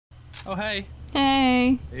Oh, hey.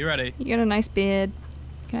 Hey. Are you ready? You got a nice beard.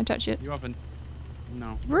 Can I touch it? You haven't.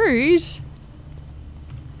 No. Rude.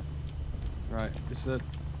 Right. Is the...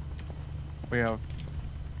 We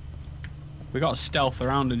got stealth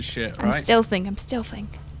around and shit, right? I'm stealthing.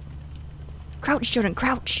 Crouch, Jordan,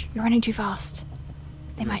 crouch. You're running too fast.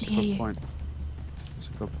 They might hear you. That's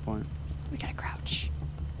a good point. We gotta crouch.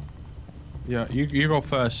 Yeah, you go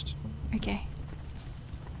first. Okay.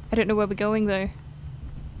 I don't know where we're going though.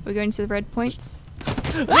 We're going to the red points.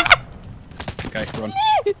 Okay, run.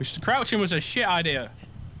 Crouching was a shit idea.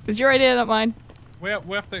 It was your idea, not mine. We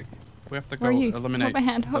have to go eliminate.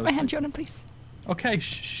 Hold my hand, Jordan, please. Okay,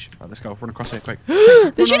 shh. Right, let's go. Run across here, quick.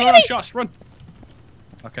 They're shooting at me! Shots, run.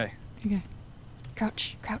 Okay. Okay.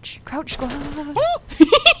 Crouch, squad.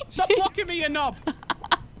 Stop blocking me, you knob.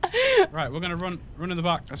 Right, we're gonna run in the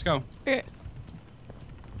back. Let's go. Okay.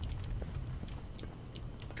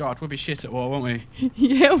 God, we'll be shit at war, won't we?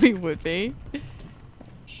 Yeah, we would be.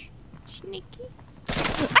 Sneaky.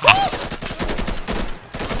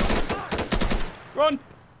 Run!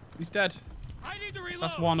 He's dead.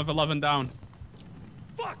 That's 1 of 11 down.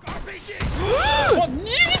 Fuck RPG! What?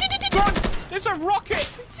 Run! There's a rocket!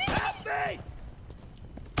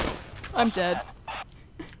 I'm dead.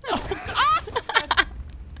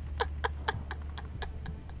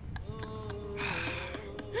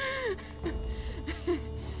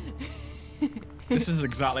 This is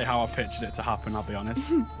exactly how I pictured it to happen, I'll be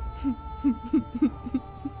honest.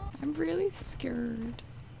 I'm really scared.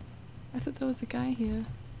 I thought there was a guy here.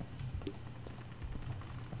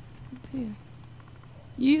 What's here?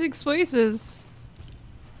 Use explosives.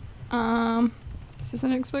 Is this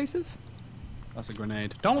an explosive? That's a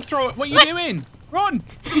grenade. Don't throw it. What are you doing? Run!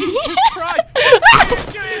 Jesus Christ!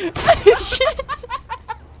 Shit.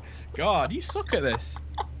 God, you suck at this.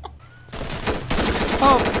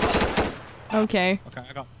 Oh. Okay. Okay,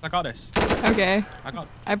 I got this. Okay. I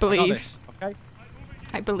got this. I believe. I got this, okay?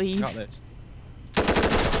 I believe. I got this.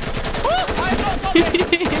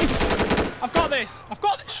 I've got this.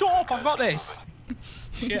 Shut up, I've got this.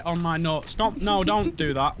 Shit on my nuts. Stop. No, don't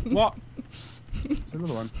do that. What? There's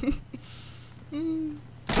another one.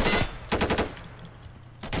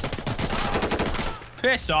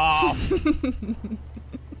 Piss off.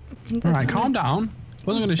 Alright, calm down.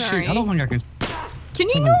 Wasn't gonna shoot. I don't think I can. Can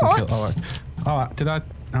you not? Alright, did I?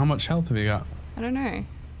 How much health have you got? I don't know.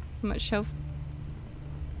 How much health?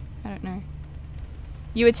 I don't know.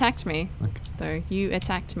 You attacked me, though. You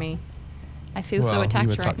attacked me. I feel so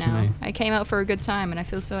attacked right now. I came out for a good time and I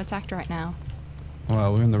feel so attacked right now.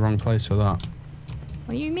 Well, we're in the wrong place for that.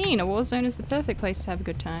 What do you mean? A war zone is the perfect place to have a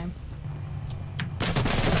good time.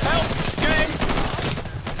 Help! Get in!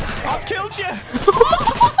 I've killed you!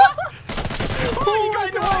 What are you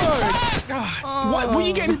getting in the way? What are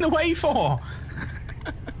you getting in the way for?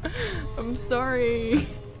 I'm sorry.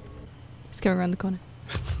 Let's go around the corner.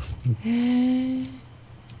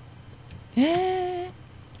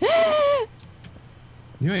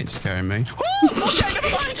 You ain't scaring me. Okay, never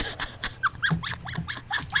mind.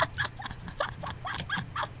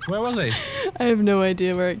 Where was he? I have no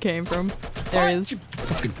idea where it came from. There he is.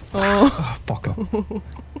 Oh, fuck up.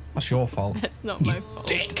 That's your fault. That's not my fault.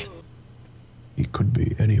 Dick. He could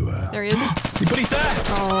be anywhere. There he is. But he's there.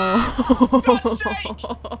 Oh. For God's sake.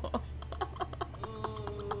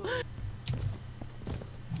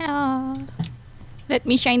 Oh. Let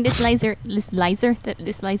me shine this laser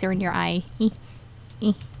in your eye.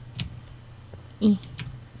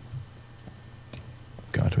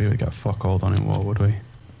 God, we would get fuck all done in war, would we?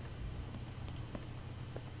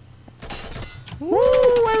 Woo!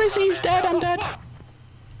 Where is he? He's dead. I'm dead.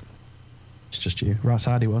 It's just you. Right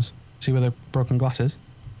side he was. See where the broken glass is?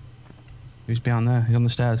 He's behind there. He's on the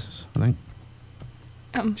stairs, I think.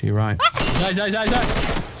 To your right. Nice.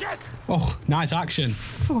 Oh, nice action.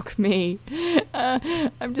 Fuck me.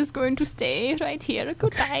 I'm just going to stay right here.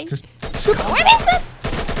 Goodbye. Just what is it?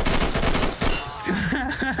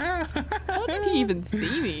 How did he even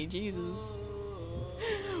see me? Jesus.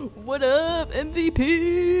 What up,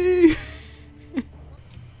 MVP?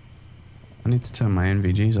 I need to turn my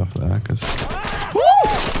NVGs off there, because...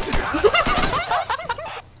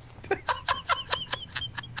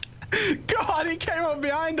 God, he came up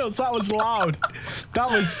behind us. That was loud. That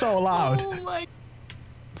was so loud. Oh my...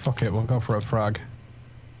 Fuck it, we'll go for a frag.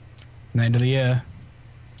 End of the year.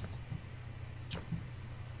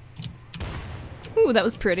 Ooh, that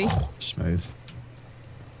was pretty. Oh, smooth.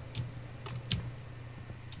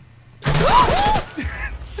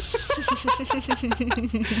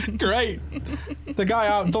 Great. The guy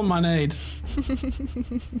outdone my nade.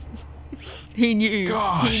 He knew.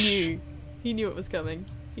 Gosh. He knew. He knew it was coming.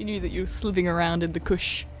 He knew that you were slithering around in the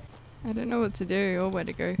cush. I don't know what to do or where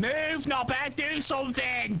to go. Move, Nopper, do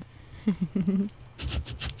something!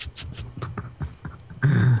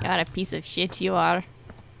 You're a piece of shit, you are.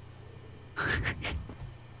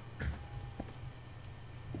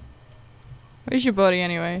 Where's your body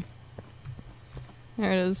anyway?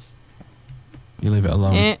 There it is. You leave it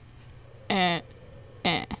alone.